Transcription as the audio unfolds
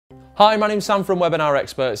Hi, my name's Sam from Webinar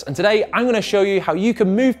Experts, and today I'm going to show you how you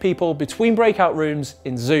can move people between breakout rooms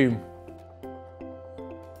in Zoom.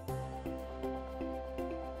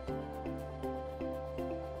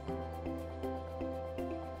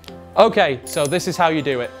 Okay, so this is how you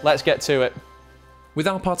do it. Let's get to it. With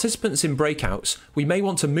our participants in breakouts, we may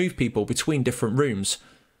want to move people between different rooms.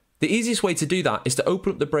 The easiest way to do that is to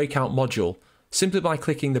open up the breakout module, simply by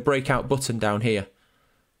clicking the breakout button down here.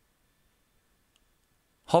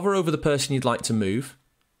 Hover over the person you'd like to move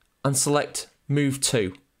and select Move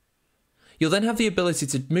To. You'll then have the ability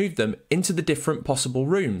to move them into the different possible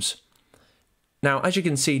rooms. Now, as you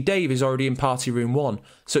can see, Dave is already in Party Room 1,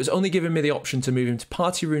 so it's only giving me the option to move him to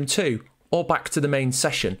Party Room 2 or back to the main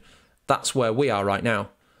session. That's where we are right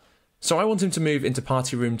now. So I want him to move into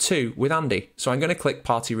Party Room 2 with Andy, so I'm going to click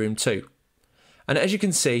Party Room 2. And as you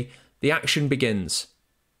can see, the action begins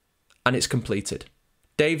and it's completed.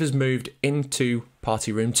 Dave has moved into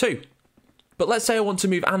Party Room 2. But let's say I want to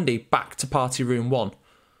move Andy back to Party Room 1.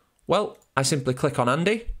 Well, I simply click on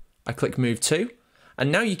Andy, I click Move To,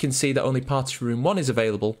 and now you can see that only Party Room 1 is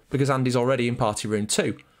available because Andy's already in Party Room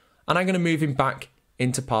 2. And I'm going to move him back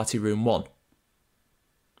into Party Room 1.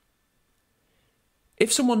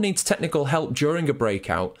 If someone needs technical help during a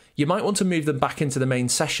breakout, you might want to move them back into the main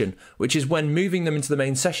session, which is when moving them into the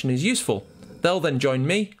main session is useful. They'll then join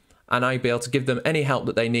me, and I'll be able to give them any help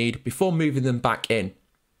that they need before moving them back in.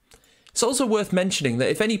 It's also worth mentioning that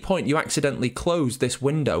if at any point you accidentally close this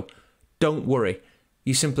window, don't worry.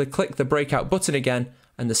 You simply click the breakout button again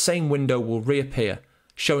and the same window will reappear,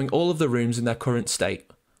 showing all of the rooms in their current state,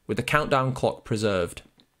 with the countdown clock preserved.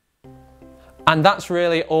 And that's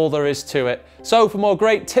really all there is to it. So for more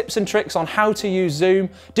great tips and tricks on how to use Zoom,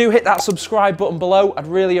 do hit that subscribe button below. I'd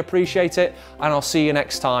really appreciate it, and I'll see you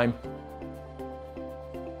next time.